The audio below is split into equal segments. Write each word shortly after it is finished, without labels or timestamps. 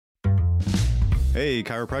Hey,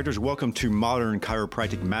 chiropractors, welcome to Modern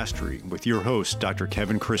Chiropractic Mastery with your host, Dr.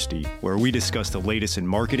 Kevin Christie, where we discuss the latest in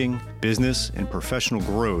marketing, business, and professional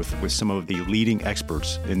growth with some of the leading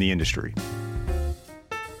experts in the industry.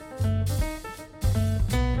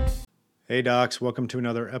 Hey, docs, welcome to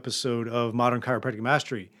another episode of Modern Chiropractic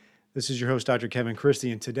Mastery. This is your host, Dr. Kevin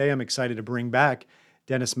Christie, and today I'm excited to bring back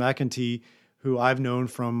Dennis McIntee, who I've known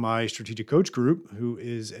from my strategic coach group, who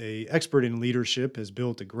is an expert in leadership, has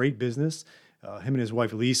built a great business. Him and his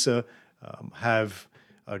wife, Lisa, have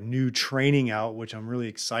a new training out, which I'm really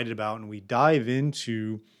excited about. And we dive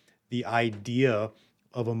into the idea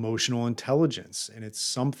of emotional intelligence. And it's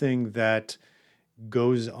something that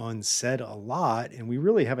goes unsaid a lot. And we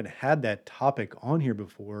really haven't had that topic on here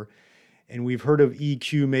before. And we've heard of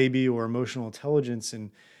EQ maybe, or emotional intelligence.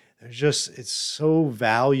 And it's so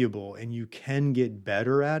valuable, and you can get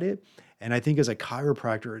better at it. And I think as a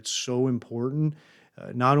chiropractor, it's so important.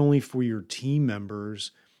 Not only for your team members,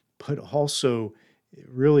 but also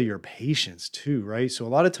really your patients too, right? So a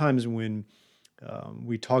lot of times when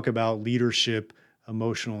we talk about leadership,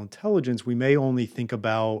 emotional intelligence, we may only think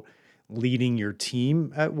about leading your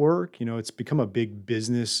team at work. You know, it's become a big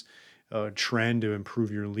business trend to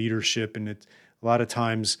improve your leadership. And a lot of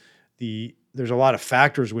times there's a lot of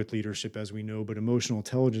factors with leadership, as we know, but emotional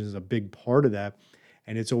intelligence is a big part of that.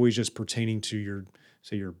 And it's always just pertaining to your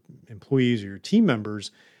employees or your team members,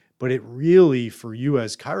 but it really, for you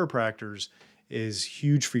as chiropractors, is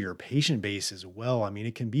huge for your patient base as well. I mean,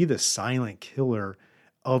 it can be the silent killer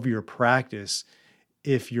of your practice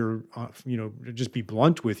if you're, just be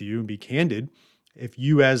blunt with you and be candid. If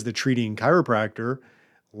you, as the treating chiropractor,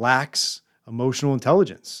 lacks emotional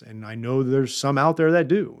intelligence, and I know there's some out there that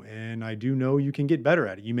do, and I do know you can get better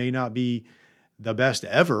at it. You may not be the best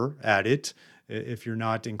ever at it if you're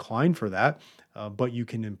not inclined for that, but you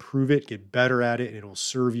can improve it, get better at it, and it'll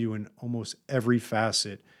serve you in almost every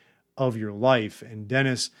facet of your life. And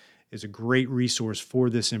Dennis is a great resource for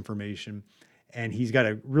this information. And he's got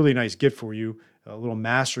a really nice gift for you, a little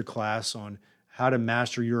master class on how to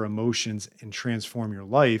master your emotions and transform your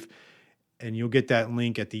life. And you'll get that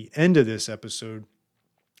link at the end of this episode,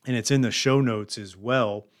 and it's in the show notes as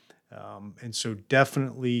well. And so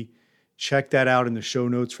definitely check that out in the show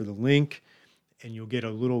notes for the link, and you'll get a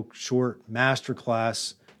little short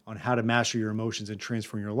masterclass on how to master your emotions and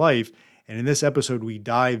transform your life. And in this episode, we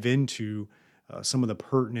dive into some of the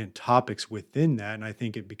pertinent topics within that. And I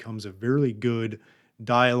think it becomes a very good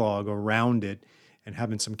dialogue around it and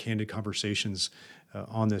having some candid conversations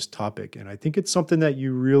on this topic. And I think it's something that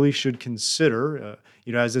you really should consider.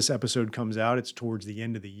 As this episode comes out, it's towards the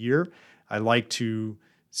end of the year. I like to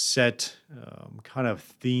set kind of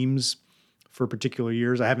themes for particular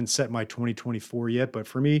years. I haven't set my 2024 yet, but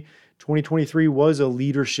for me, 2023 was a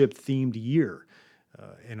leadership themed year.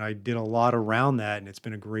 And I did a lot around that, and it's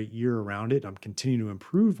been a great year around it. I'm continuing to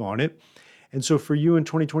improve on it. And so for you in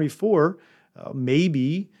 2024,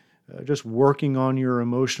 maybe just working on your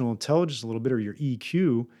emotional intelligence a little bit, or your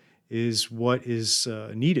EQ, is what is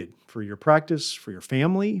needed for your practice, for your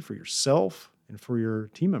family, for yourself, and for your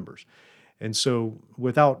team members. And so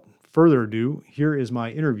without further ado, here is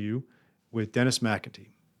my interview with Dennis McIntee.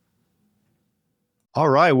 All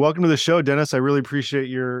right. Welcome to the show, Dennis. I really appreciate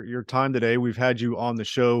your time today. We've had you on the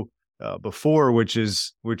show before, which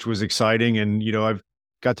was exciting. And, I've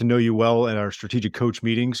got to know you well at our strategic coach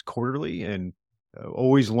meetings quarterly, and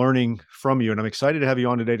always learning from you. And I'm excited to have you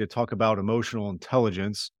on today to talk about emotional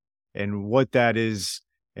intelligence and what that is,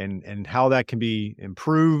 and how that can be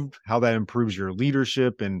improved, how that improves your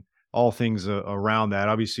leadership, and all things around that.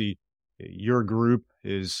 Obviously, your group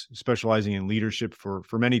is specializing in leadership for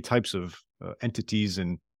many types of entities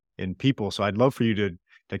and people. So I'd love for you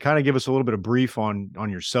to kind of give us a little bit of brief on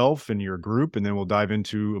yourself and your group, and then we'll dive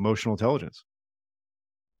into emotional intelligence.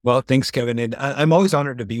 Well, thanks, Kevin. And I'm always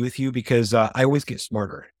honored to be with you, because I always get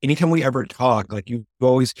smarter. Anytime we ever talk, like you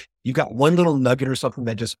got one little nugget or something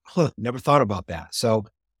that just, never thought about that. So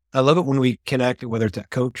I love it when we connect, whether it's a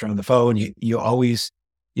coach or on the phone, you always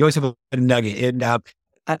have a nugget.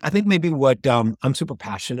 And I think maybe what I'm super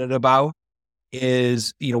passionate about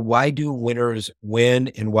is, why do winners win,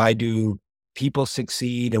 and why do people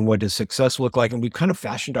succeed, and what does success look like? And we've kind of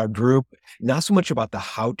fashioned our group, not so much about the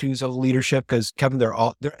how-tos of leadership, because Kevin,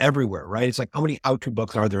 they're everywhere, right? It's like, how many how-to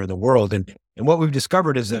books are there in the world? And what we've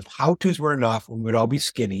discovered is that how-tos were enough, we would all be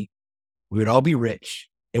skinny, we would all be rich,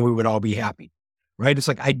 and we would all be happy, right? It's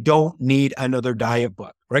like, I don't need another diet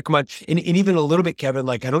book, right? Come on. And even a little bit, Kevin,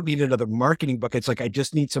 like, I don't need another marketing book. It's like, I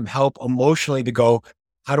just need some help emotionally to go,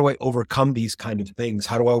 how do I overcome these kind of things?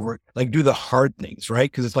 How do I do the hard things, right?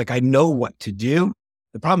 Because it's like, I know what to do.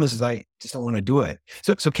 The problem is I just don't want to do it.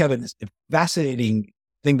 So Kevin, this fascinating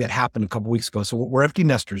thing that happened a couple of weeks ago. So we're empty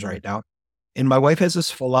nesters right now. And my wife has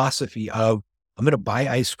this philosophy of, I'm going to buy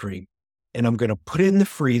ice cream and I'm going to put it in the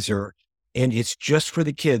freezer, and it's just for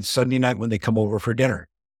the kids Sunday night when they come over for dinner.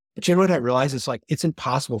 But you know what I realized? It's like, it's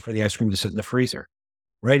impossible for the ice cream to sit in the freezer,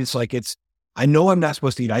 right? It's like, I know I'm not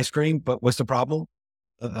supposed to eat ice cream, but what's the problem?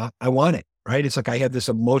 I want it, right? It's like, I have this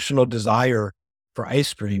emotional desire for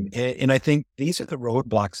ice cream. And I think these are the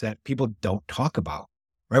roadblocks that people don't talk about,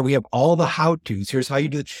 right? We have all the how-tos. Here's how you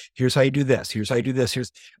do, here's how you do this. Here's how you do this.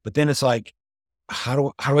 But then it's like, how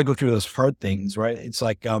do I go through those hard things, right? It's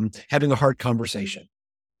like, having a hard conversation.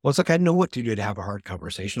 Well, it's like, I know what to do to have a hard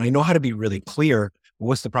conversation. I know how to be really clear. But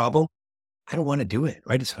what's the problem? I don't want to do it,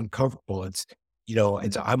 right? It's uncomfortable.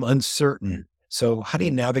 I'm uncertain. So how do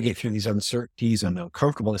you navigate through these uncertainties and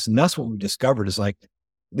uncomfortableness? And that's what we discovered is like,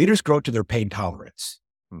 leaders grow to their pain tolerance.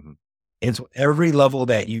 Mm-hmm. And so every level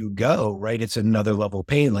that you go, right, it's another level of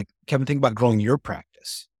pain. Like, Kevin, think about growing your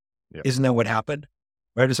practice. Yep. Isn't that what happened?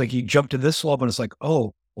 Right? It's like you jump to this level and it's like,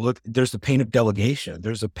 oh, well, look, there's the pain of delegation.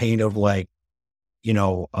 There's the pain of like,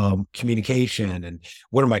 communication, and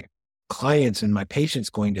what are my clients and my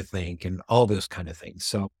patients going to think, and all those kind of things.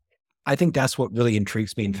 So I think that's what really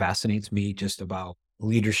intrigues me and fascinates me just about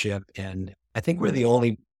leadership. And I think we're the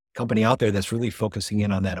only company out there that's really focusing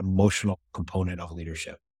in on that emotional component of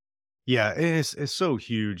leadership. Yeah, it's so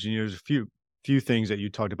huge. And there's a few things that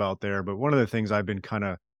you talked about there, but one of the things I've been kind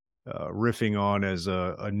of riffing on as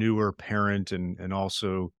a newer parent, and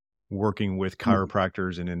also working with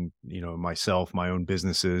chiropractors and in myself, my own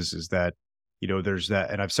businesses, is that there's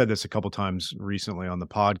that, and I've said this a couple times recently on the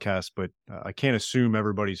podcast, but I can't assume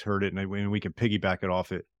everybody's heard it, and we can piggyback it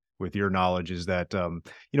off it with your knowledge, is that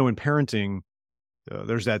in parenting,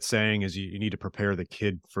 there's that saying is you need to prepare the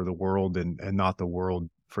kid for the world, and not the world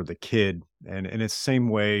for the kid. And it's the same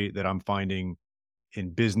way that I'm finding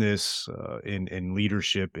in business, in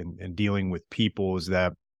leadership, and dealing with people, is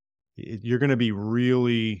that you're going to be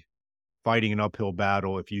really fighting an uphill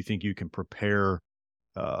battle if you think you can prepare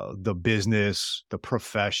the business, the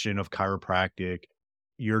profession of chiropractic,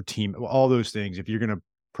 your team, all those things. If you're going to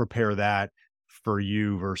prepare that for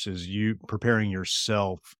you versus you preparing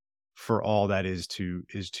yourself for all that is to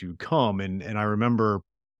come. And I remember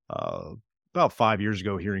uh, about 5 years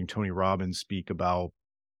ago hearing Tony Robbins speak about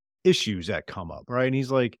issues that come up, right? And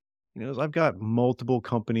he's like, I've got multiple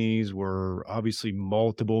companies where obviously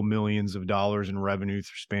multiple millions of dollars in revenue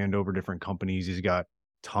spanned over different companies. He's got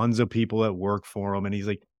tons of people that work for him. And he's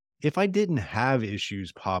like, if I didn't have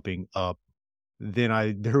issues popping up,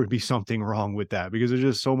 then there would be something wrong with that, because there's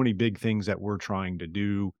just so many big things that we're trying to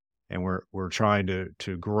do, and we're trying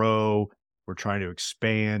to grow, we're trying to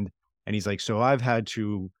expand. And he's like, so I've had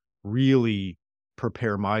to really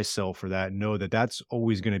prepare myself for that, know that that's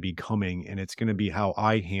always going to be coming, and it's going to be how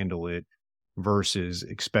I handle it versus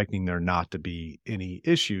expecting there not to be any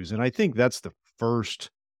issues. And I think that's the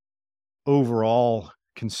first overall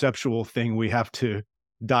conceptual thing we have to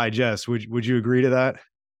digest. Would you agree to that?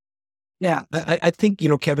 Yeah, I think,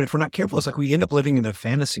 Kevin, if we're not careful, it's like we end up living in a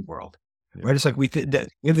fantasy world, Yeah. right? It's like we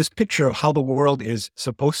have this picture of how the world is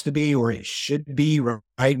supposed to be, or it should be,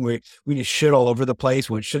 right? We just shit all over the place.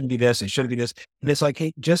 Well, it shouldn't be this, it shouldn't be this. And it's like,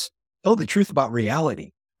 hey, just tell the truth about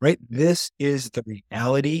reality, right? This is the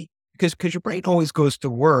reality, because your brain always goes to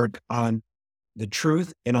work on the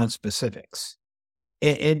truth and on specifics.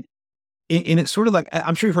 And it's sort of like,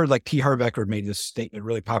 I'm sure you've heard like T. Harv Eker made this statement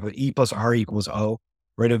really popular: E plus R equals O,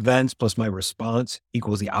 right? Events plus my response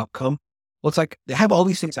equals the outcome. Well, it's like they have all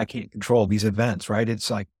these things I can't control, these events, right? It's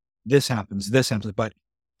like this happens, but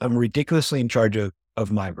I'm ridiculously in charge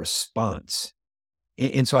of my response.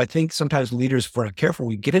 And so I think sometimes leaders, if we're not careful,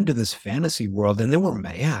 we get into this fantasy world and then we're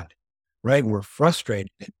mad, right? We're frustrated.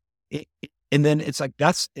 And then it's like,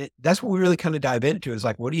 that's what we really kind of dive into, is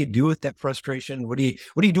like, what do you do with that frustration? What do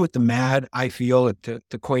you do with the mad I feel? To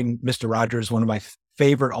coin Mr. Rogers, one of my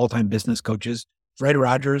favorite all-time business coaches, Fred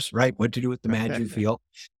Rogers, right? What to do with the mad you feel.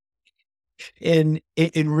 And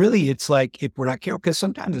really, it's like, if we're not careful, because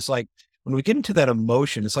sometimes it's like, when we get into that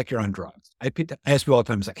emotion, it's like you're on drugs. I ask people all the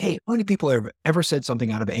time, it's like, hey, how many people have ever said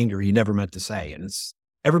something out of anger you never meant to say? And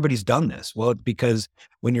everybody's done this. Well, because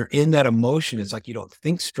when you're in that emotion, it's like, you don't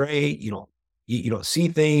think straight, you don't see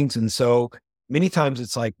things. And so many times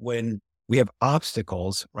it's like when we have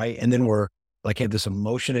obstacles, right? And then we're like, have this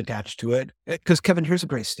emotion attached to it. Because Kevin, here's a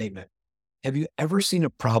great statement. Have you ever seen a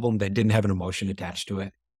problem that didn't have an emotion attached to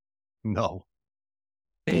it? No.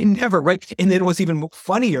 Never, right? And then what's even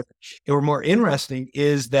funnier or more interesting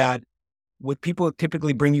is that what people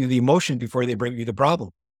typically bring you the emotion before they bring you the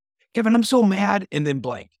problem. Kevin, I'm so mad, and then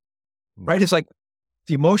blank, right? It's like,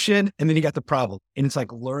 the emotion, and then you got the problem. And it's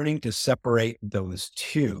like learning to separate those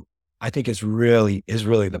two, I think is really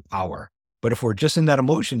the power. But if we're just in that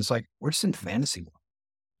emotion, it's like we're just in fantasy.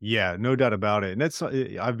 Yeah, no doubt about it. And that's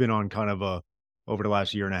I've been on kind of a over the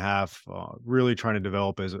last year and a half, really trying to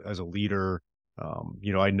develop as a leader.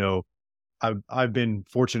 I know I've been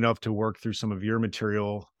fortunate enough to work through some of your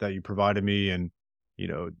material that you provided me, and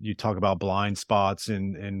you talk about blind spots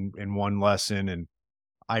in one lesson, and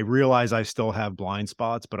I realize I still have blind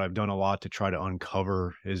spots, but I've done a lot to try to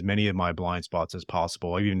uncover as many of my blind spots as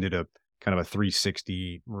possible. I even did a kind of a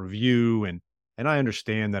 360 review, and I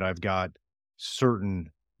understand that I've got certain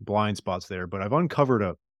blind spots there, but I've uncovered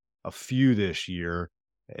a few this year,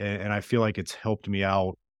 and I feel like it's helped me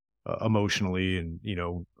out emotionally, and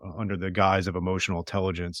under the guise of emotional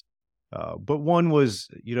intelligence. But one was,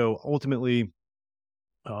 ultimately,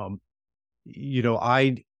 um, you know,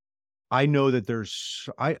 I know that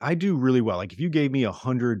I do really well. Like if you gave me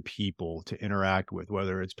 100 people to interact with,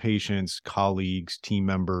 whether it's patients, colleagues, team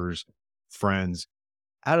members, friends,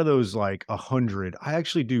 out of those like 100, I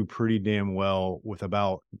actually do pretty damn well with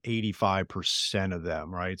about 85% of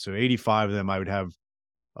them, right? So 85 of them I would have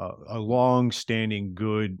a long-standing,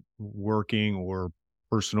 good working or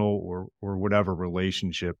personal or whatever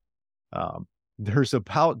relationship. Um, there's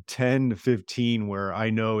about 10 to 15 where I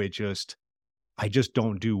just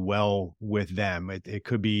don't do well with them. It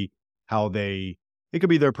could be how it could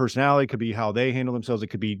be their personality, it could be how they handle themselves. It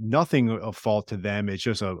could be nothing of fault to them. It's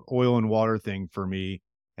just a oil and water thing for me.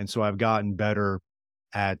 And so I've gotten better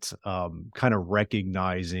at kind of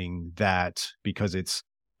recognizing that, because it's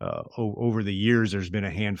over the years, there's been a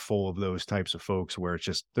handful of those types of folks where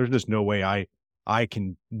there's just no way I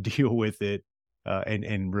can deal with it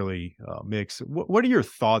and really mix. What are your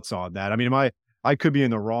thoughts on that? I mean, I could be in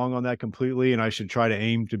the wrong on that completely, and I should try to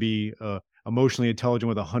aim to be emotionally intelligent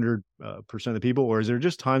with 100% of the people, or is there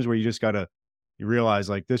just times where you realize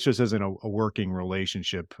like this just isn't a working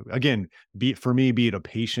relationship? Again, be it a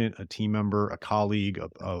patient, a team member, a colleague,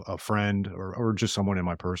 a friend, or just someone in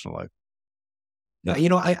my personal life. No,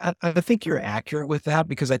 I think you're accurate with that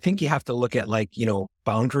because I think you have to look at like,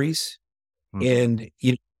 boundaries Mhm.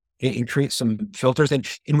 and, and create some filters and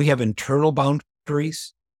we have internal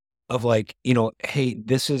boundaries of like, hey,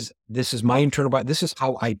 this is my internal, this is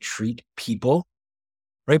how I treat people.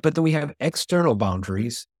 Right. But then we have external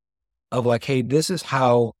boundaries of like, hey, this is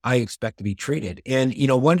how I expect to be treated. And,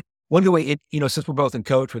 one good way since we're both in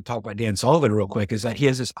coach, we'll talk about Dan Sullivan real quick, is that he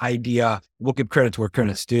has this idea, we'll give credit to where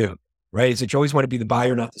credit's due, right? Is that you always want to be the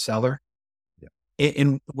buyer, not the seller. Yeah.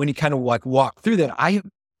 And when you kind of like walk through that,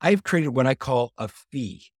 I've created what I call a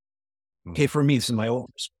fee. Okay, Mhm. for me, this is my own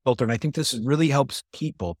filter, and I think this really helps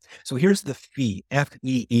people. So here's the fee,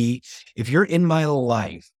 FEE. If you're in my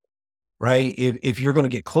life, right? If you're going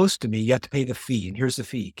to get close to me, you have to pay the fee. And here's the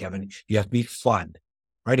fee, Kevin. You have to be fun,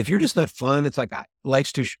 right? If you're just not fun, it's like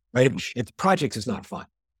life's too, right? If the project is not fun,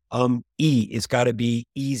 it's got to be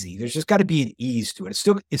easy. There's just got to be an ease to it.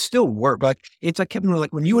 It's still work. Like it's like Kevin,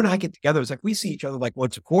 like when you and I get together, it's like we see each other like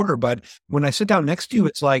once a quarter. But when I sit down next to you,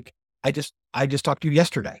 it's like I just talked to you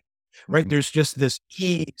yesterday, right? Mhm. There's just this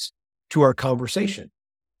ease to our conversation.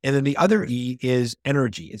 And then the other E is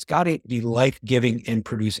energy. It's got to be life giving and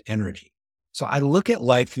produce energy. So I look at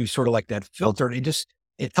life through sort of like that filter and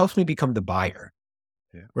it helps me become the buyer,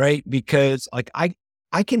 Yeah. right? Because like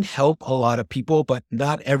I can help a lot of people, but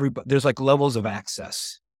not everybody, there's like levels of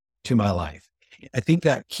access to my life. I think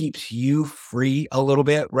that keeps you free a little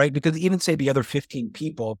bit, right? Because even say the other 15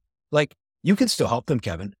 people, like you can still help them,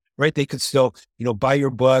 Kevin, right? They could still, buy your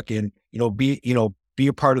book and, be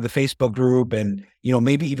a part of the Facebook group and,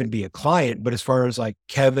 maybe even be a client. But as far as like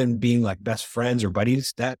Kevin being like best friends or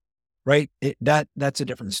buddies, right? That's a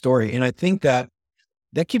different story. And I think that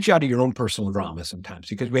keeps you out of your own personal drama sometimes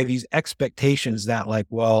because we have these expectations that like,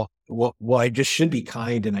 well, I just should be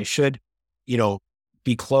kind and I should, you know,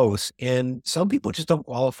 be close. And some people just don't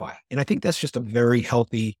qualify. And I think that's just a very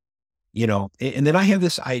healthy, and then I have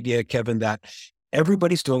this idea, Kevin, that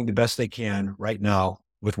everybody's doing the best they can right now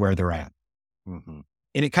with where they're at. Mhm.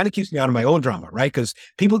 And it kind of keeps me out of my own drama, right? Because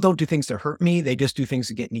people don't do things to hurt me. They just do things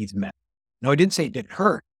to get needs met. Now, I didn't say it didn't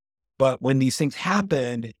hurt, but when these things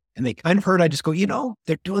happened and they kind of hurt, I just go,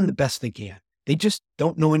 they're doing the best they can. They just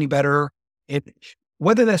don't know any better. It,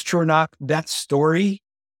 whether that's true or not, that story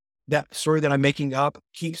that I'm making up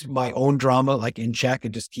keeps my own drama like in check.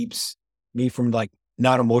 It just keeps me from like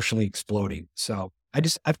not emotionally exploding. So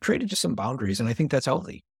I've created just some boundaries and I think that's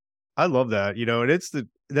healthy. I love that, and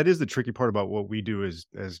that is the tricky part about what we do as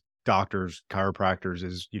doctors, chiropractors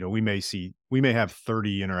is, we may have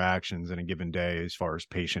 30 interactions in a given day as far as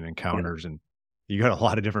patient encounters. And, you got a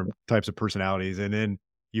lot of different types of personalities. And then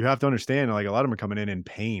you have to understand, like, a lot of them are coming in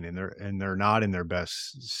pain, and they're not in their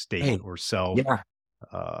best state Hey, or self. yeah,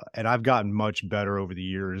 And I've gotten much better over the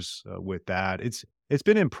years with that. It's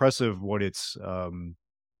been impressive what it's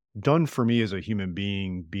done for me as a human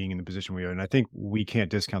being in the position we are. And I think we can't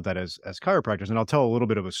discount that as chiropractors. And I'll tell a little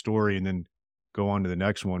bit of a story and then go on to the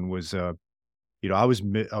next one. Was I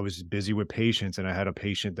was busy with patients, and I had a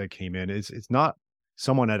patient that came in. It's not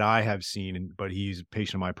someone that I have seen, but he's a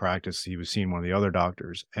patient in my practice. He was seeing one of the other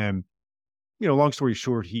doctors, and long story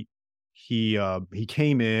short, he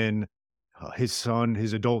came in.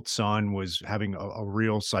 His adult son, was having a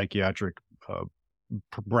real psychiatric uh,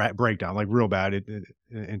 breakdown, like real bad,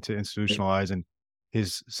 into institutionalized, and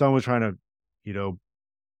his son was trying to, you know,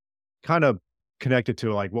 kind of connected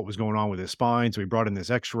to, like, what was going on with his spine. So he brought in this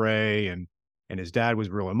X-ray, and his dad was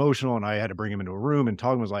real emotional, and I had to bring him into a room and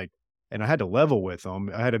talk. Was like, and I had to level with him.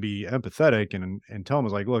 I had to be empathetic and tell him, I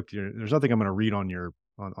was like, look, there's nothing I'm going to read on your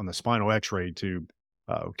on the spinal X-ray to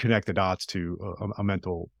connect the dots to a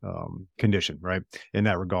mental condition, right? In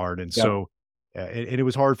that regard, and yeah, so. And it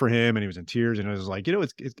was hard for him, and he was in tears, and it was like,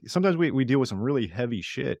 it's sometimes we deal with some really heavy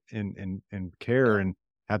shit in care, yeah, and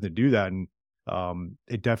have to do that, and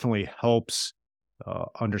it definitely helps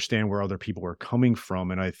understand where other people are coming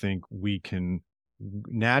from. And I think we can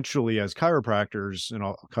naturally, as chiropractors, and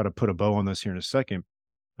I'll kind of put a bow on this here in a second.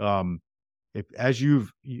 Um, if as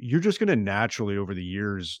you're just going to naturally over the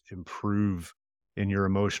years improve in your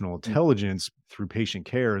emotional mm, intelligence through patient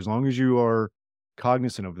care, as long as you are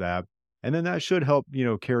cognizant of that, and then that should help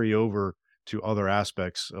carry over to other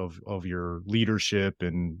aspects of your leadership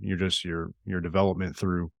and your development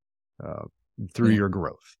uh, through yeah, your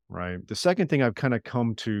growth, right? The second thing I've kind of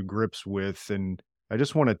come to grips with, and I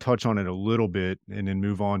just want to touch on it a little bit and then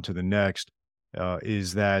move on to the next,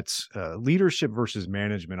 is that leadership versus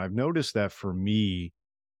management. I've noticed that for me,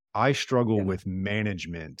 I struggle yeah. with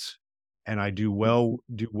management, and I Mm.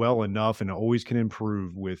 do well enough, and always can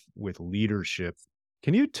improve with leadership.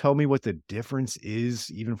 Can you tell me what the difference is,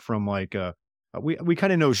 even from like we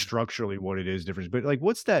kind of know structurally what it is difference, but like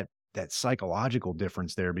what's that psychological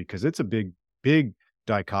difference there? Because it's a big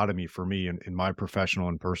dichotomy for me in my professional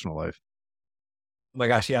and personal life. Oh my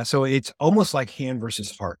gosh, yeah. So it's almost like hand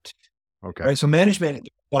versus heart, Okay. right? So management,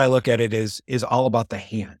 when I look at it, is all about the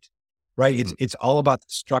hand, right? Mm, It's all about the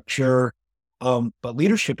structure, but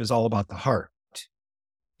leadership is all about the heart.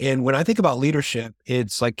 And when I think about leadership,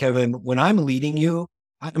 it's like, Kevin, when I'm leading you,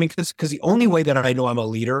 I mean, because the only way that I know I'm a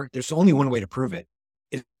leader, there's only one way to prove it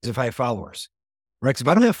is if I have followers, right? Because if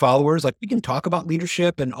I don't have followers, like we can talk about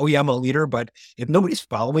leadership and, oh yeah, I'm a leader, but if nobody's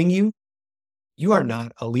following you, you are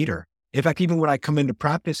not a leader. In fact, even when I come into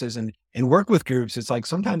practices and work with groups, it's like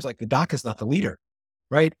sometimes like the doc is not the leader,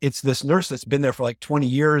 right? It's this nurse that's been there for like 20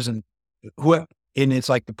 years who, and it's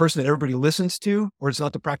like the person that everybody listens to, or it's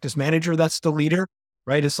not the practice manager that's the leader,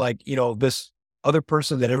 right? It's like, this other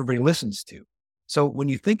person that everybody listens to. So when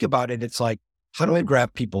you think about it, it's like, how do I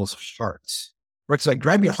grab people's hearts? Right? It's like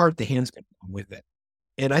grab your heart, the hands can come with it.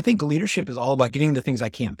 And I think leadership is all about getting the things I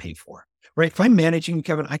can't pay for, right? If I'm managing,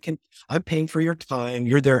 Kevin, I'm paying for your time.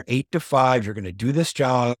 You're there 8 to 5. You're going to do this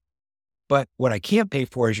job. But what I can't pay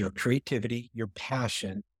for is your creativity, your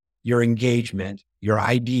passion, your engagement, your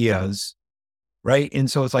ideas, right?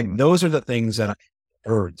 And so it's like, those are the things that I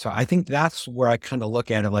heard. So I think that's where I kind of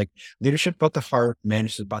look at it, like leadership about the heart,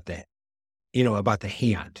 management about about the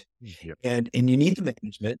hand. yeah. And you need the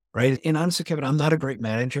management, right? And honestly, Kevin, I'm not a great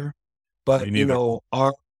manager, but Me neither.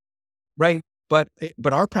 our right. But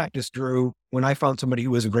our practice grew when I found somebody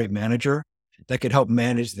who was a great manager that could help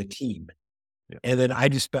manage the team. Yeah. And then I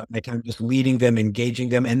just spent my time just leading them, engaging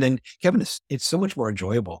them. And then Kevin, it's so much more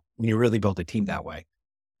enjoyable when you really build a team that way.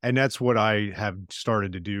 And that's what I have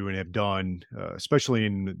started to do and have done, especially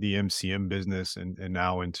in the MCM business, and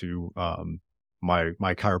now into my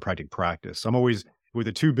chiropractic practice. I'm always with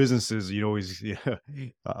the two businesses, you always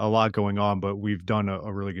a lot going on, but we've done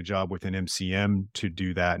a really good job within MCM to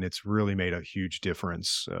do that, and it's really made a huge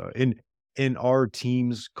difference in our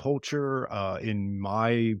team's culture, in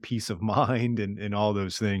my peace of mind, and all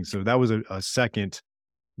those things. So that was a second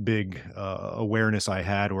big awareness I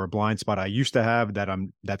had, or a blind spot I used to have,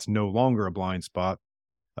 that's no longer a blind spot,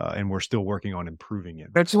 and we're still working on improving it.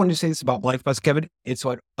 I just wanted to say this about blind spots, Kevin. It's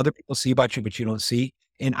what other people see about you, but you don't see.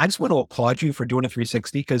 And I just want to applaud you for doing a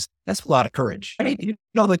 360 because that's a lot of courage. Right?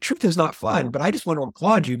 The truth is not fun, but I just want to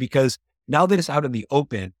applaud you because now that it's out in the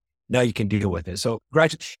open, now you can deal with it. So,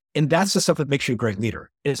 and that's the stuff that makes you a great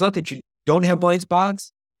leader. It's not that you don't have blind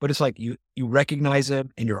spots, but it's like you recognize them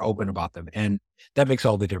and you're open about them. And that makes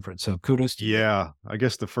all the difference. So kudos to you. Yeah, I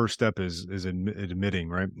guess the first step is admitting,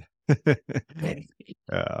 right?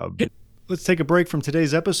 Um, Let's take a break from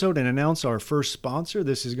today's episode and announce our first sponsor.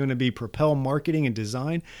 This is going to be Propel Marketing and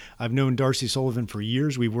Design. I've known Darcy Sullivan for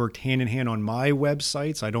years. We've worked hand in hand on my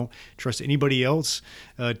websites. I don't trust anybody else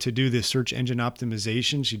to do this search engine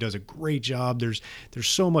optimization. She does a great job. There's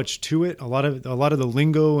so much to it. A lot of the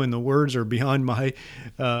lingo and the words are beyond my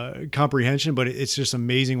comprehension, but it's just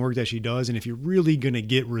amazing work that she does. And if you're really going to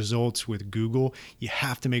get results with Google, you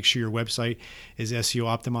have to make sure your website is SEO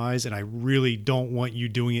optimized. And I really don't want you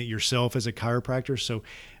doing it yourself as a chiropractor. So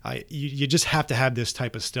you just have to have this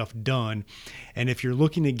type of stuff done. And if you're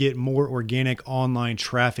looking to get more organic online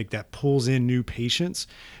traffic that pulls in new patients,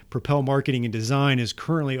 Propel Marketing and Design is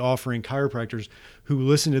currently offering chiropractors who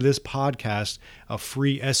listen to this podcast a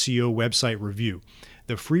free SEO website review.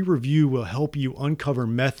 The free review will help you uncover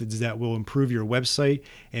methods that will improve your website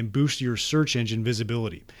and boost your search engine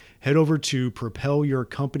visibility. Head over to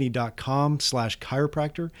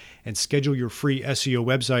propelyourcompany.com/chiropractor and schedule your free SEO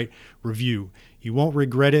website review. You won't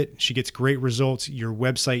regret it. She gets great results. Your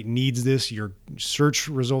website needs this. Your search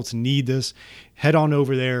results need this. Head on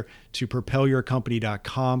over there to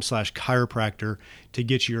propelyourcompany.com/chiropractor to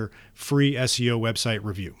get your free SEO website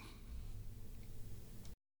review.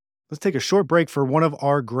 Let's take a short break for one of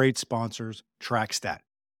our great sponsors, TrackStat.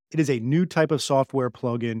 It is a new type of software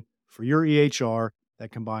plugin for your EHR that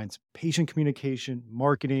combines patient communication,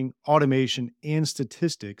 marketing, automation, and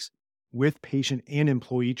statistics with patient and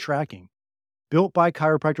employee tracking. Built by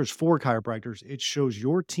chiropractors for chiropractors, it shows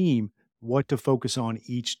your team what to focus on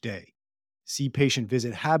each day. See patient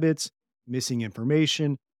visit habits, missing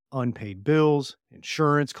information, unpaid bills,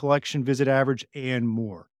 insurance collection visit average, and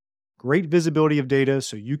more. Great visibility of data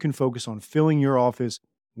so you can focus on filling your office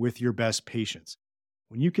with your best patients.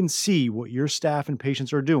 When you can see what your staff and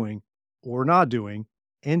patients are doing or not doing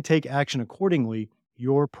and take action accordingly,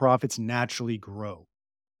 your profits naturally grow.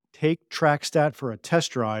 Take TrackStat for a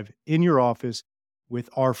test drive in your office with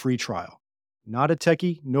our free trial. Not a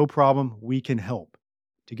techie? No problem. We can help.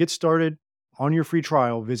 To get started on your free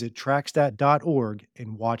trial, visit trackstat.org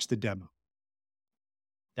and watch the demo.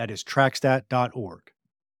 That is trackstat.org.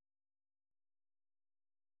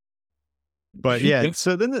 But yeah,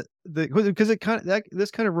 so then because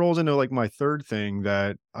this kind of rolls into like my third thing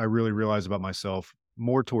that I really realized about myself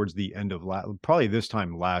more towards the end of probably this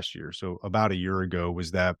time last year. So about a year ago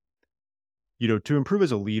was that, to improve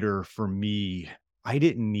as a leader for me, I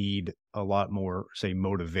didn't need a lot more, say,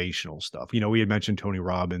 motivational stuff. We had mentioned Tony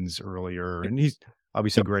Robbins earlier, and he's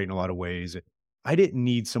obviously great in a lot of ways. I didn't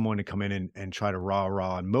need someone to come in and try to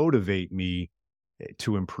rah and motivate me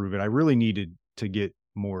to improve it. I really needed to get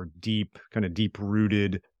more deep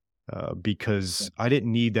rooted, because I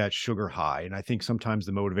didn't need that sugar high. And I think sometimes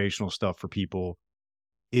the motivational stuff for people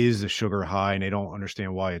is a sugar high and they don't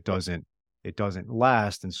understand why it doesn't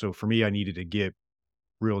last. And so for me, I needed to get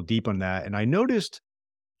real deep on that. And I noticed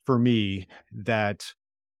for me that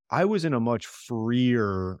I was in a much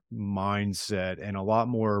freer mindset and a lot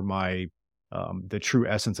more the true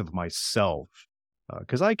essence of myself.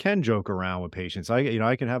 Cause I can joke around with patients.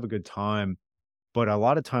 I can have a good time. But a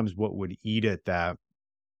lot of times what would eat at that,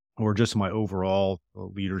 or just my overall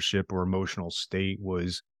leadership or emotional state,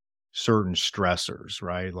 was certain stressors,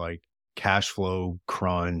 right? Like cash flow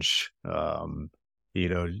crunch,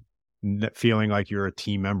 feeling like you're a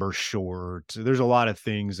team member short. So there's a lot of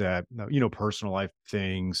things that, personal life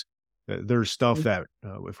things. There's stuff that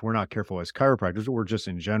if we're not careful as chiropractors or just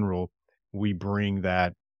in general, we bring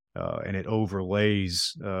that and it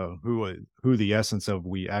overlays who the essence of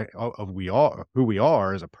who we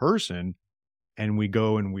are as a person, and we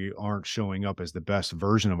go and we aren't showing up as the best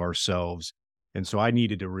version of ourselves. And so I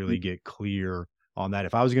needed to really get clear on that.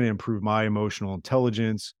 If I was going to improve my emotional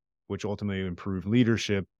intelligence, which ultimately improved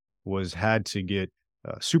leadership, had to get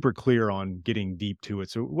super clear on getting deep to it.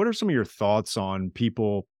 So what are some of your thoughts on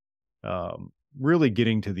people really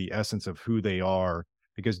getting to the essence of who they are?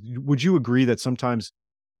 Because would you agree that sometimes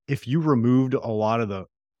if you removed a lot of the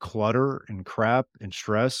clutter and crap and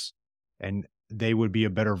stress, and they would be a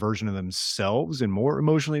better version of themselves and more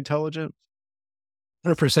emotionally intelligent?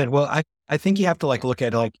 100%. Well, I think you have to look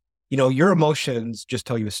at your emotions just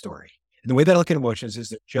tell you a story. And the way that I look at emotions is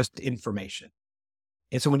they're just information.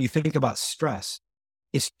 And so when you think about stress,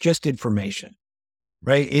 it's just information,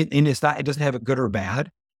 right? And it doesn't have a good or bad,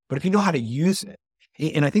 but if you know how to use it.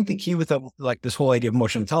 And I think the key with this whole idea of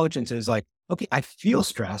emotional intelligence is okay, I feel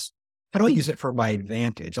stressed. How do I use it for my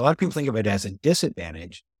advantage? A lot of people think of it as a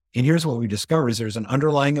disadvantage, And here's what we discovered is there's an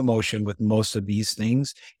underlying emotion with most of these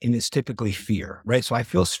things, and it's typically fear, right? So I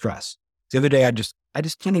feel stress. The other day, I just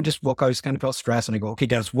kind of just woke up, I just kind of felt stress, and I go, okay,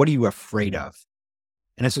 Dennis, what are you afraid of?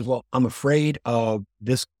 And I said, well, I'm afraid of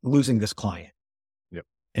losing this client. Yep.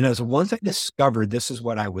 And as once I discovered this is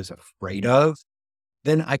what I was afraid of,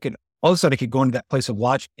 then all of a sudden I could go into that place of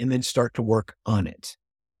watch and then start to work on it.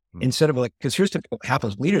 Instead of like, because here's what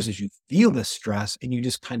happens with leaders is you feel the stress and you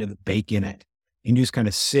just kind of bake in it and you just kind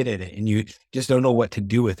of sit in it and you just don't know what to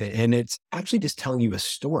do with it. And it's actually just telling you a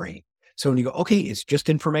story. So when you go, okay, it's just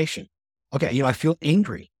information. Okay. I feel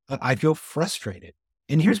angry. I feel frustrated.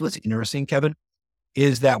 And here's what's interesting, Kevin,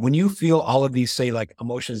 is that when you feel all of these, say, like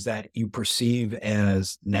emotions that you perceive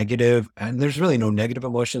as negative, and there's really no negative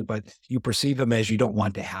emotions, but you perceive them as you don't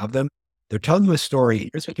want to have them, they're telling you a story.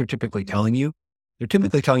 Here's what they're typically telling you. They're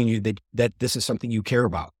typically telling you that this is something you care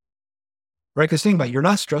about, right? Because think about it, you're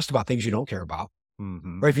not stressed about things you don't care about,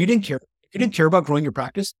 right? If you didn't care about growing your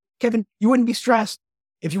practice, Kevin, you wouldn't be stressed.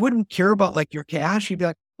 If you wouldn't care about like your cash, you'd be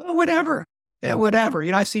like, well, whatever, yeah, whatever.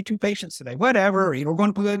 I see 2 patients today, whatever. We're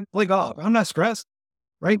going to play golf. I'm not stressed,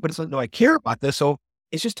 right? But it's like, no, I care about this. So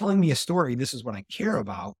it's just telling me a story. This is what I care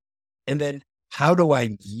about. And then how do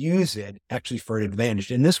I use it actually for an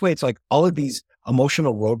advantage? And this way, it's like all of these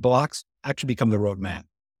emotional roadblocks actually become the roadmap.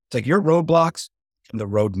 It's like your roadblocks become the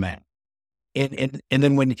roadmap. And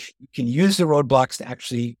then when you can use the roadblocks to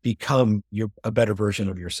actually become a better version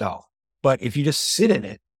of yourself. But if you just sit in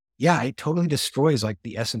it, yeah, it totally destroys like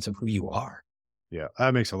the essence of who you are. Yeah,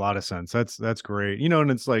 that makes a lot of sense. That's great.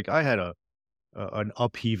 And it's like I had an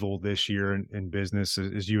upheaval this year in business,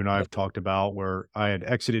 as you and I have talked about, where I had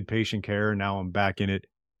exited patient care and now I'm back in it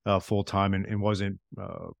full time, and wasn't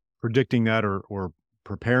predicting that or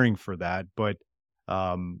preparing for that. But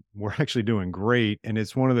we're actually doing great, and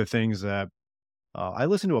it's one of the things that I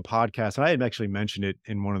listened to a podcast, and I had actually mentioned it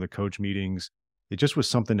in one of the coach meetings. It just was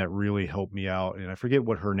something that really helped me out, and I forget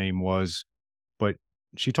what her name was, but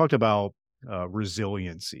she talked about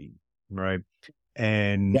resiliency, right?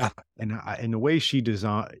 And Yeah. and the way she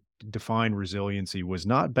defined resiliency was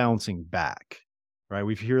not bouncing back, right?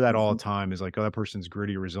 We hear that all the time, is like, oh, that person's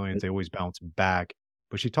gritty, resilient, they always bounce back.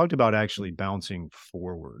 But she talked about actually bouncing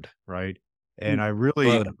forward, right? And I really,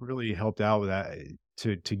 Love it. really helped out with that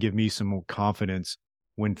to give me some more confidence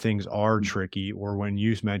when things are tricky, or when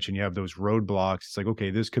you mentioned you have those roadblocks. It's like,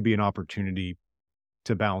 okay, this could be an opportunity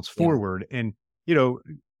to bounce Yeah. forward. And, you know,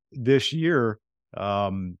 this year,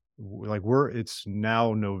 it's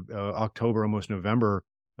now October, almost November.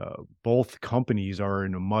 Both companies are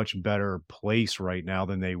in a much better place right now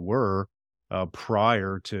than they were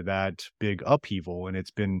prior to that big upheaval. And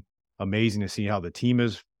it's been amazing to see how the team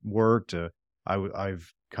has worked.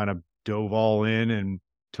 I've kind of dove all in and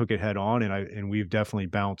took it head on, and we've definitely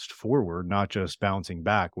bounced forward, not just bouncing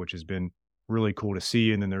back, which has been really cool to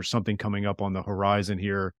see. And then there's something coming up on the horizon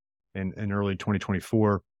here in early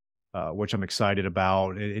 2024, which I'm excited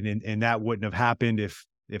about. And that wouldn't have happened if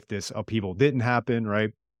this upheaval didn't happen,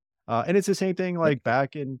 right? And it's the same thing like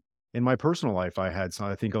back in my personal life. I had some,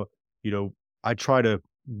 I think, you know, I try to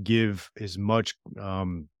give as much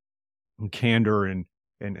candor and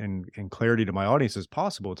clarity to my audience as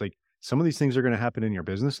possible. It's like some of these things are going to happen in your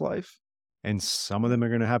business life, and some of them are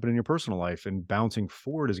going to happen in your personal life. And bouncing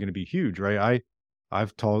forward is going to be huge, right?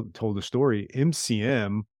 I've told the story.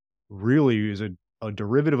 MCM really is a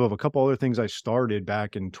derivative of a couple other things I started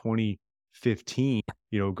back in 2015.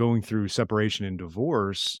 Going through separation and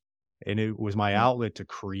divorce, and it was my outlet to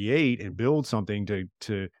create and build something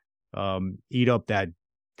to eat up that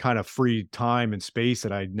kind of free time and space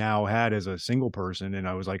that I now had as a single person. And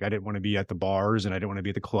I was like, I didn't want to be at the bars, and I didn't want to be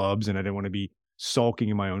at the clubs, and I didn't want to be sulking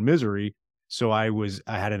in my own misery. So I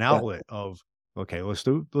had an Yeah. outlet of, okay, let's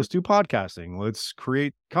do podcasting. Let's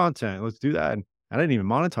create content. Let's do that. And I didn't even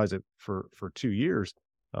monetize it for 2 years.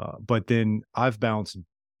 But then I've bounced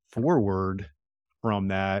forward from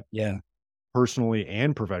that Yeah. personally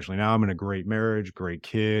and professionally. Now I'm in a great marriage, great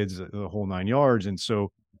kids, the whole 9 yards. And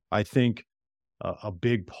so I think a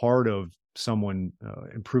big part of someone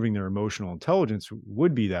improving their emotional intelligence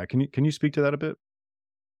would be that. Can you speak to that a bit?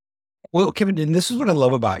 Well, Kevin, and this is what I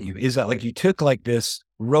love about you is that like you took like this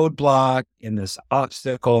roadblock and this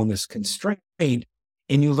obstacle and this constraint and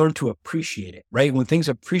you learn to appreciate it, right? When things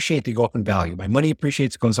appreciate, they go up in value. My money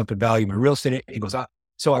appreciates, it goes up in value. My real estate, it goes up.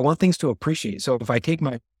 So I want things to appreciate. So if I take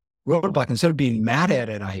my roadblock, instead of being mad at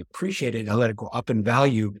it, I appreciate it. I let it go up in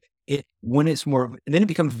value. When it's more, and then it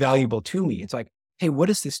becomes valuable to me. It's like, hey, what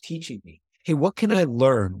is this teaching me? Hey, what can I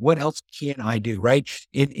learn? What else can I do? Right.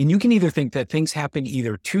 And you can either think that things happen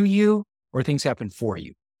either to you or things happen for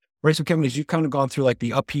you. Right. So Kevin, as you've kind of gone through like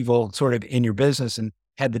the upheaval sort of in your business, and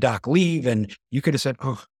had the doc leave and you could have said,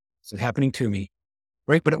 oh, this is happening to me.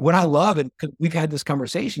 Right. But what I love, and we've had this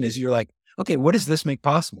conversation, is you're like, okay, what does this make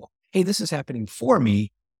possible? Hey, this is happening for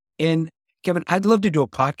me. And Kevin, I'd love to do a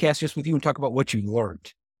podcast just with you and talk about what you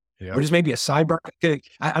learned. Yeah. Or just maybe a sidebar.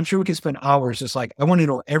 I'm sure we can spend hours just like, I want to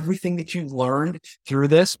know everything that you learned through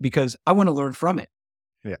this because I want to learn from it.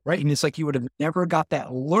 Yeah. Right. And it's like you would have never got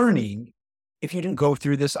that learning if you didn't go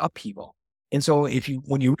through this upheaval. And so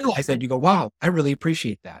when you realize that, you go, wow, I really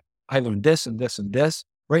appreciate that. I learned this and this and this,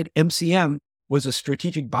 right? MCM was a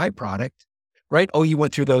strategic byproduct, right? Oh, you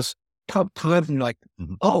went through those tough times and you're like,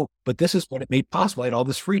 oh, but this is what it made possible. I had all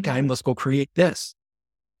this free time. Let's go create this.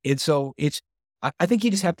 And so I think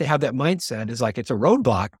you just have to have that mindset is like, it's a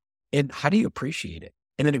roadblock and how do you appreciate it?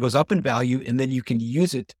 And then it goes up in value and then you can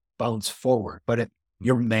use it to bounce forward. But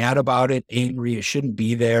you're mad about it, angry, it shouldn't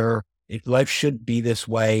be there. Life should be this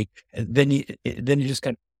way. And then you just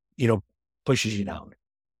kind of, pushes you down.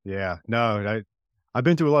 Yeah, no, I've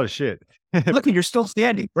been through a lot of shit. Look, you're still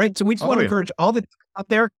standing, right? So we just want to encourage all the out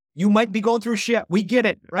there. You might be going through shit. We get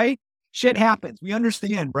it, right? Shit happens. We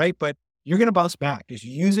understand, right? But you're going to bounce back. Just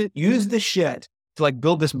use it. Use the shit to like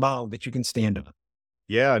build this mound that you can stand on.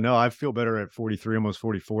 Yeah, no, I feel better at 43, almost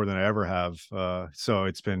 44 than I ever have. So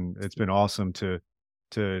it's been awesome to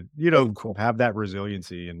Cool. have that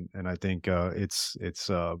resiliency, and I think it's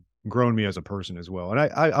grown me as a person as well. And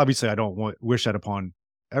I obviously I don't wish that upon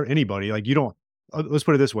anybody. Like you don't. Let's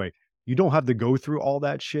put it this way: you don't have to go through all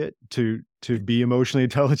that shit to be emotionally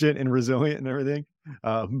intelligent and resilient and everything.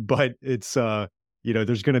 But it's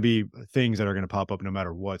there's going to be things that are going to pop up no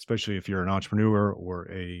matter what, especially if you're an entrepreneur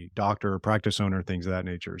or a doctor, practice owner, things of that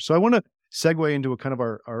nature. So I want to segue into a kind of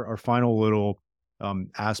our final little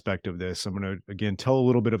aspect of this. I'm going to, again, tell a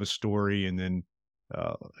little bit of a story and then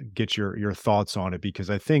get your thoughts on it, because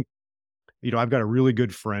I think, I've got a really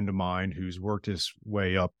good friend of mine who's worked his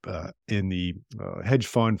way up in the hedge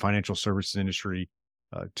fund financial services industry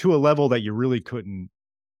to a level that you really couldn't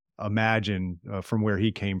imagine from where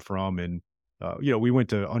he came from. And we went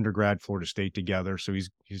to undergrad Florida State together, so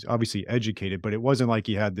he's obviously educated, but it wasn't like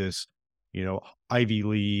he had this, Ivy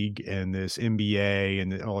League and this MBA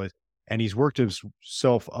and all this. And he's worked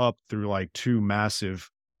himself up through like two massive,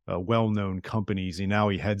 well-known companies, and now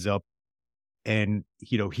he heads up. And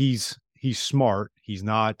he's smart. He's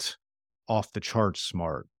not off the charts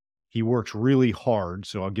smart. He works really hard,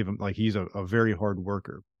 so I'll give him like he's a very hard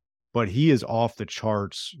worker. But he is off the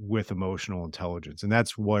charts with emotional intelligence, and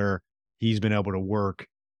that's where he's been able to work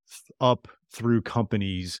up through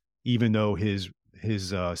companies, even though his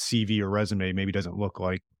CV or resume maybe doesn't look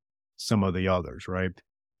like some of the others, right?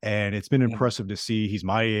 And it's been impressive to see. He's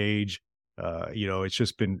my age. It's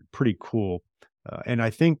just been pretty cool. And I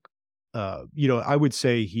think, I would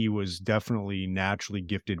say he was definitely naturally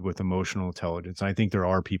gifted with emotional intelligence. I think there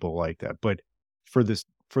are people like that. But for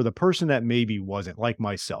the person that maybe wasn't, like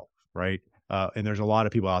myself, right? And there's a lot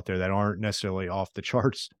of people out there that aren't necessarily off the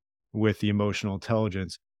charts with the emotional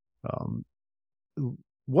intelligence.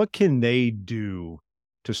 What can they do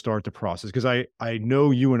to start the process? Because I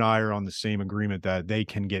know you and I are on the same agreement that they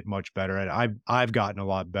can get much better at it. I've gotten a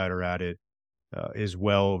lot better at it as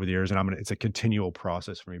well over the years, and it's a continual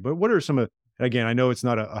process for me. But what are some of, again, I know it's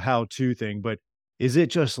not a how-to thing, but is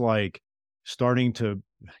it just like starting to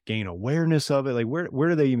gain awareness of it? Like where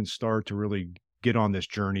do they even start to really get on this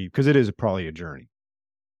journey? Because it is probably a journey.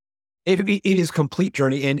 It is a complete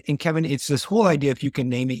journey. And Kevin, it's this whole idea, if you can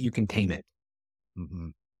name it, you can tame it. Mm-hmm.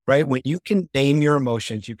 Right? When you can name your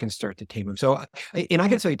emotions, you can start to tame them. So, and I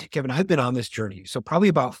can tell you, Kevin, I've been on this journey. So probably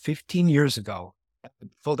about 15 years ago, I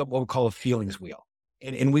filled up what we call a feelings wheel.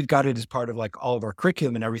 And we've got it as part of like all of our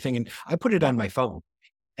curriculum and everything. And I put it on my phone.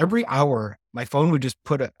 Every hour, my phone would just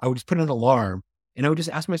I would just put an alarm and I would just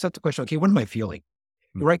ask myself the question, okay, what am I feeling?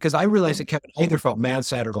 Mm-hmm. Right? Because I realized that Kevin, I either felt mad,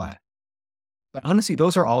 sad, or glad. But honestly,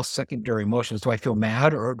 those are all secondary emotions. Do I feel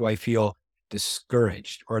mad, or do I feel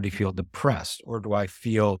discouraged, or do I feel depressed, or do I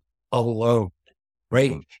feel alone?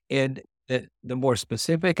 Right. Mm-hmm. And the more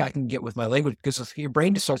specific I can get with my language, because your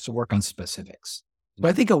brain just starts to work on specifics. But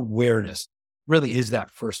I think awareness really is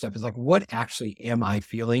that first step. It's like, what actually am I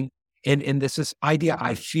feeling? And this idea,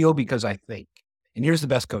 I feel because I think. And here's the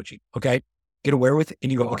best coaching. Okay. Get aware with it.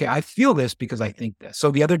 And you go, okay, I feel this because I think this. So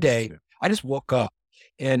the other day, I just woke up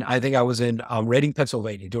and I think I was in Reading,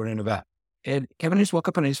 Pennsylvania doing an event. And Kevin, I just woke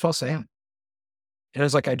up and I just felt sad. And I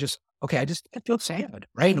was like, I feel sad,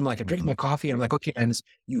 right? And I'm like, I drink my coffee and I'm like, okay, and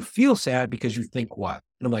you feel sad because you think what?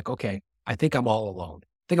 And I'm like, okay, I think I'm all alone.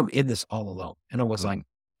 I think I'm in this all alone. And I was like,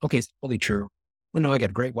 okay, it's totally true. Well, no, I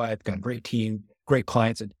got a great wife, got a great team, great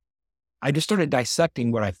clients. And I just started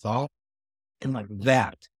dissecting what I thought, and like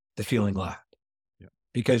that, the feeling left. Yeah.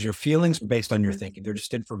 because your feelings are based on your thinking. They're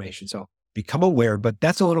just information. So become aware, but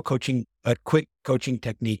that's a quick coaching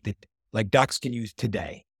technique that like docs can use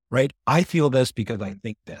today, right? I feel this because I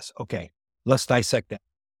think this. Okay. Let's dissect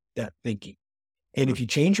that thinking. And if you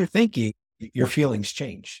change your thinking, your feelings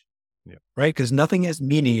change, Yeah. right? Because nothing has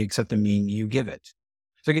meaning except the meaning you give it.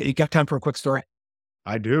 So you got time for a quick story?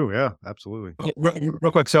 I do. Yeah, absolutely.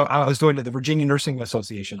 Real quick. So I was doing the Virginia Nursing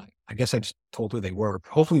Association. I guess I just told who they were.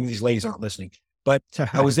 Hopefully these ladies aren't listening, but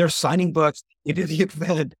I was there signing books. It did the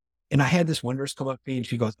event. And I had this one nurse come up to me and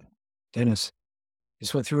she goes, Dennis,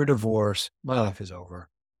 just went through a divorce. My life is over.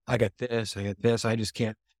 I got this. I just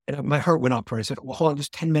can't. And my heart went up to her. I said, well, hold on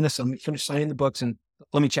just 10 minutes. Let me finish signing the books and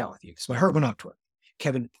let me chat with you. So my heart went up to her.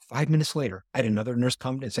 Kevin, 5 minutes later, I had another nurse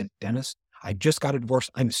come and said, Dennis, I just got a divorce.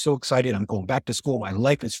 I'm so excited. I'm going back to school. My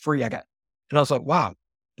life is free. And I was like, wow,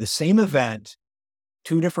 the same event,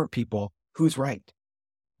 two different people. Who's right?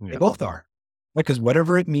 Yeah. They both are. Because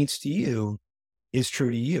whatever it means to you is true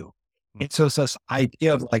to you. And so it's this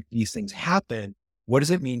idea of like these things happen. What does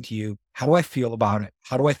it mean to you? How do I feel about it?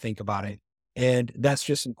 How do I think about it? And that's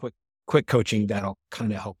just some quick coaching that'll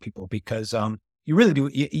kind of help people because you really do.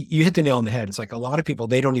 You hit the nail on the head. It's like a lot of people,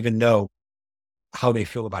 they don't even know how they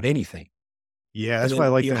feel about anything. Yeah. That's why I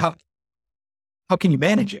like that. How can you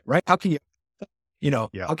manage it? Right. How can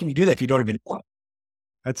how can you do that if you don't even know?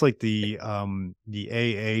 That's like the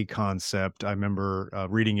AA concept. I remember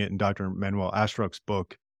reading it in Dr. Manuel Astruck's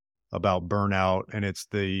book about burnout, and it's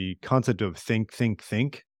the concept of think, think,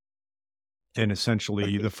 think. And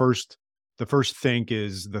essentially the first think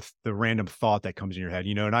is the random thought that comes in your head,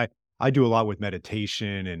 and I do a lot with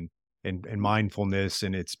meditation and mindfulness.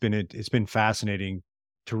 And it's been fascinating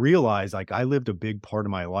to realize, like, I lived a big part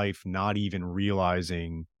of my life not even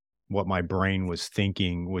realizing what my brain was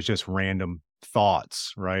thinking was just random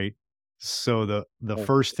thoughts, right? So the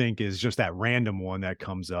first think is just that random one that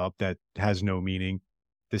comes up that has no meaning.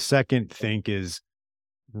 The second think is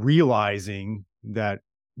realizing that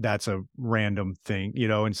that's a random thing,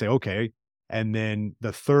 and say, okay. And then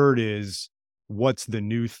the third is, what's the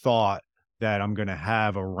new thought that I'm going to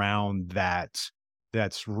have around that's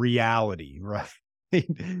reality, right?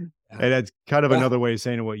 And that's kind of another way of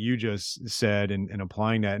saying what you just said and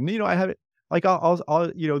applying that. And, I have it like,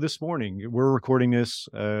 I'll this morning we're recording this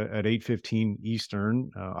at 8:15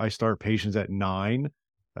 Eastern. I start patients at 9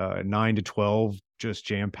 to 12, just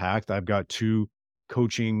jam packed. I've got 2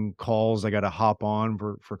 coaching calls I got to hop on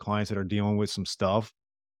for clients that are dealing with some stuff.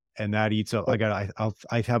 And that eats up. I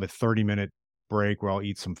have a 30-minute break where I'll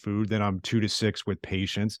eat some food. Then I'm 2 to 6 with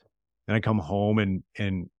patients. Then I come home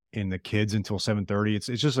and the kids until 7:30.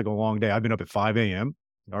 It's just like a long day. I've been up at 5 a.m.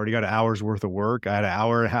 I already got an hour's worth of work. I had an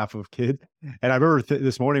hour and a half of kid. And I remember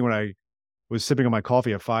this morning when I was sipping on my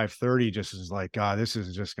coffee at 5:30, just was like, God, this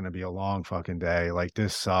is just going to be a long fucking day. Like,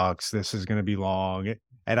 this sucks. This is going to be long.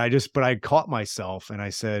 And but I caught myself and I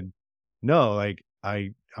said, no, like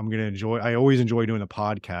I'm going to I always enjoy doing the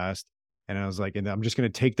podcast. And I was like, and I'm just going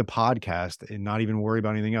to take the podcast and not even worry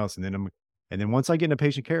about anything else. And then once I get into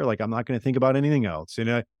patient care, like, I'm not going to think about anything else.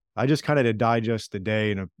 And I just kind of to digest the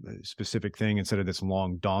day in a specific thing instead of this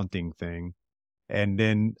long daunting thing. And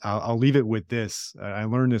then I'll leave it with this. I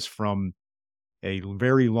learned this from a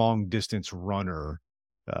very long distance runner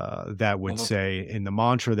that would say, in the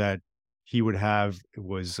mantra that he would have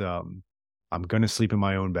was, I'm going to sleep in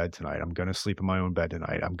my own bed tonight. I'm going to sleep in my own bed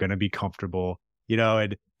tonight. I'm going to be comfortable,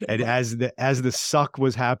 and as the suck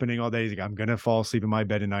was happening all day, he's like, I'm going to fall asleep in my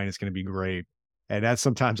bed tonight. It's going to be great. And that's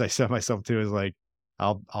sometimes I set myself to, is like,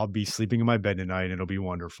 I'll be sleeping in my bed tonight and it'll be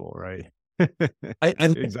wonderful. Right.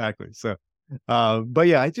 Exactly. So, but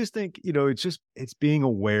yeah, I just think, it's being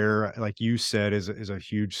aware, like you said, is a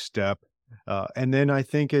huge step. And then I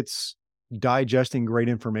think it's digesting great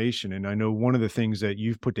information. And I know one of the things that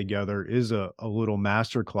you've put together is a little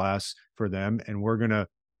master class for them. And we're going to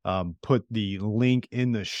put the link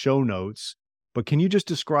in the show notes, but can you just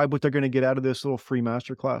describe what they're going to get out of this little free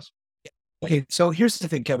master class? Okay, so here's the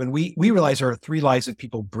thing, Kevin. We realize there are 3 lies that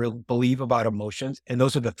people believe about emotions, and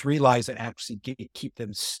those are the 3 lies that actually keep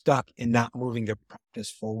them stuck in not moving their practice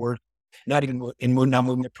forward, not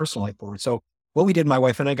moving their personal life forward. So what we did, my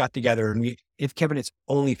wife and I got together, and Kevin, it's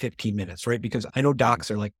only 15 minutes, right? Because I know docs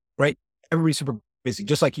are like, right, everybody's super busy,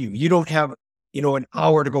 just like you. You don't have, an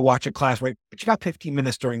hour to go watch a class, right? But you got 15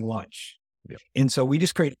 minutes during lunch. Yep. And so we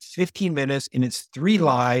just created 15 minutes, and it's 3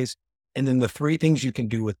 lies. And then the 3 things you can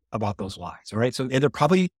do about those lies. All right. So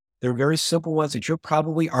they're very simple ones that you're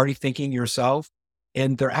probably already thinking yourself,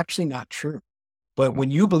 and they're actually not true. But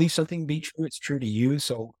when you believe something to be true, it's true to you.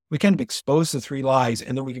 So we kind of expose the 3 lies,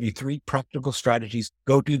 and then we give you 3 practical strategies.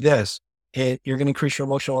 Go do this. and you're going to increase your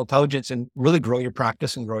emotional intelligence and really grow your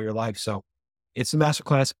practice and grow your life. So it's a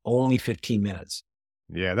masterclass, only 15 minutes.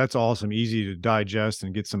 Yeah, that's awesome. Easy to digest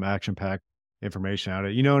and get some action-packed information out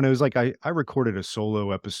of it. You know, and it was like I recorded a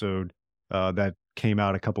solo episode that came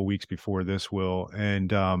out a couple weeks before this, Will,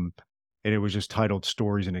 and it was just titled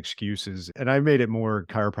Stories and Excuses. And I made it more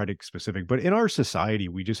chiropractic specific. But in our society,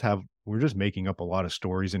 we're just making up a lot of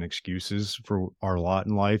stories and excuses for our lot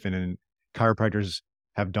in life. And then chiropractors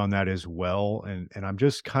have done that as well. And I'm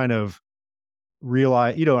just kind of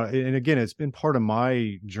realize, and again, it's been part of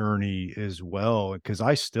my journey as well, because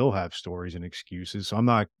I still have stories and excuses. So I'm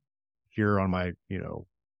not here on my,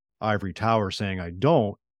 ivory tower saying I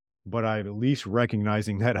don't, but I'm at least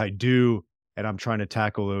recognizing that I do. And I'm trying to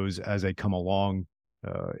tackle those as they come along,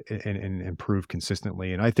 and improve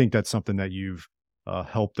consistently. And I think that's something that you've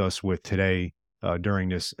helped us with today during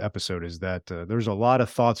this episode, is that there's a lot of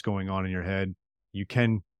thoughts going on in your head. You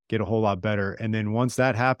can get a whole lot better. And then once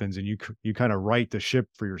that happens and you kind of right the ship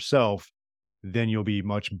for yourself, then you'll be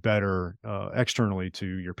much better externally to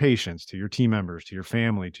your patients, to your team members, to your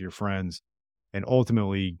family, to your friends, and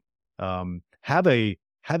ultimately have a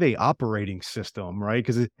operating system, right?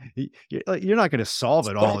 Because you're not going to solve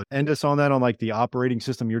it all. End us on that, on like the operating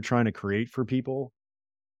system you're trying to create for people.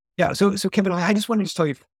 Yeah. So Kevin, I just wanted to tell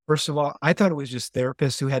you, first of all, I thought it was just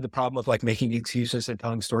therapists who had the problem of like making excuses and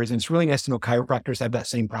telling stories. And it's really nice to know chiropractors have that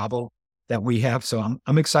same problem that we have. So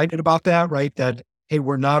I'm excited about that, right? That, hey,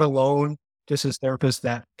 we're not alone. Just as therapists,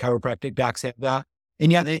 that chiropractic docs have that.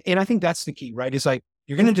 And yeah, and I think that's the key, right? It's like,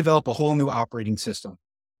 you're going to develop a whole new operating system.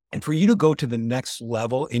 And for you to go to the next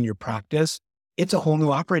level in your practice, it's a whole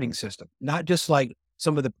new operating system, not just like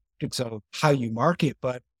some of the basics of how you market,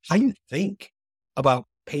 but how you think about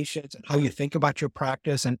patients and how you think about your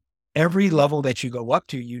practice. And every level that you go up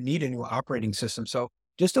to, you need a new operating system. So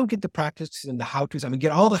just don't get the practice and the how-tos. I mean,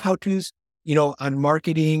 get all the how-tos, on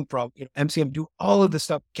marketing from MCM, do all of the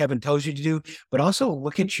stuff Kevin tells you to do, but also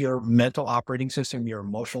look at your mental operating system, your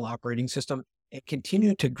emotional operating system, and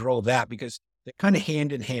continue to grow that, because they're kind of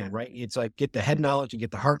hand in hand, right? It's like, get the head knowledge and get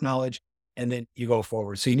the heart knowledge, and then you go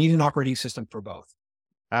forward. So you need an operating system for both.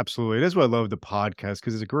 Absolutely. That's why I love the podcast,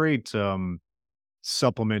 because it's a great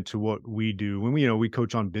supplement to what we do when we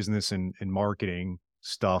coach on business and marketing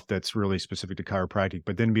stuff that's really specific to chiropractic,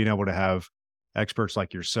 but then being able to have experts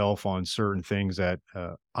like yourself on certain things that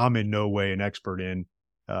I'm in no way an expert in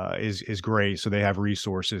is great. So they have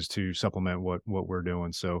resources to supplement what we're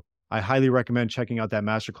doing. So I highly recommend checking out that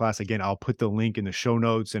masterclass. Again, I'll put the link in the show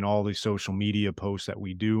notes and all the social media posts that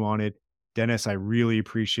we do on it. Dennis, I really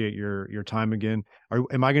appreciate your time again.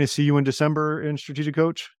 Am I going to see you in December in Strategic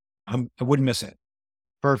Coach? I wouldn't miss it.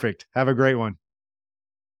 Perfect. Have a great one.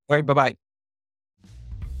 All right. Bye-bye.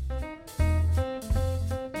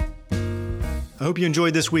 I hope you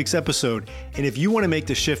enjoyed this week's episode. And if you want to make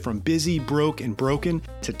the shift from busy, broke, and broken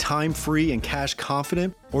to time-free and cash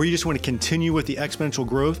confident, or you just want to continue with the exponential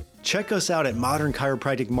growth, check us out at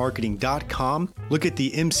modernchiropracticmarketing.com. Look at the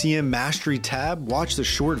MCM Mastery tab, watch the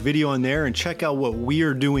short video on there, and check out what we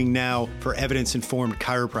are doing now for evidence-informed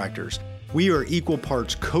chiropractors. We are equal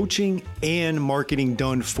parts coaching and marketing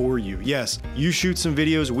done for you. Yes, you shoot some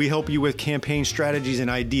videos, we help you with campaign strategies and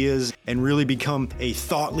ideas and really become a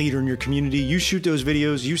thought leader in your community. You shoot those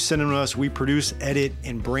videos, you send them to us, we produce, edit,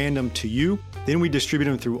 and brand them to you. Then we distribute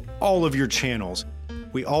them through all of your channels.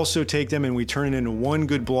 We also take them and we turn it into one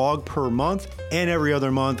good blog per month. And every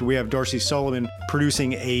other month, we have Darcy Sullivan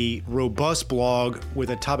producing a robust blog with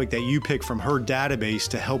a topic that you pick from her database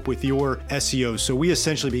to help with your SEO. So we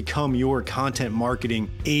essentially become your content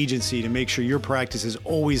marketing agency to make sure your practice is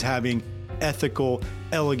always having ethical,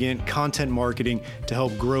 elegant content marketing to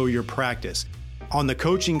help grow your practice. On the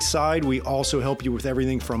coaching side, we also help you with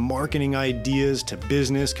everything from marketing ideas to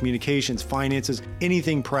business, communications, finances,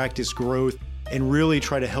 anything practice growth, and really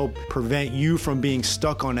try to help prevent you from being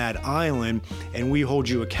stuck on that island. And we hold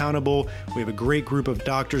you accountable. We have a great group of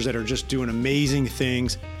doctors that are just doing amazing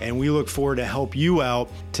things. And we look forward to help you out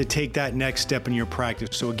to take that next step in your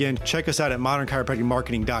practice. So again, check us out at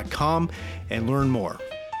modernchiropracticmarketing.com and learn more.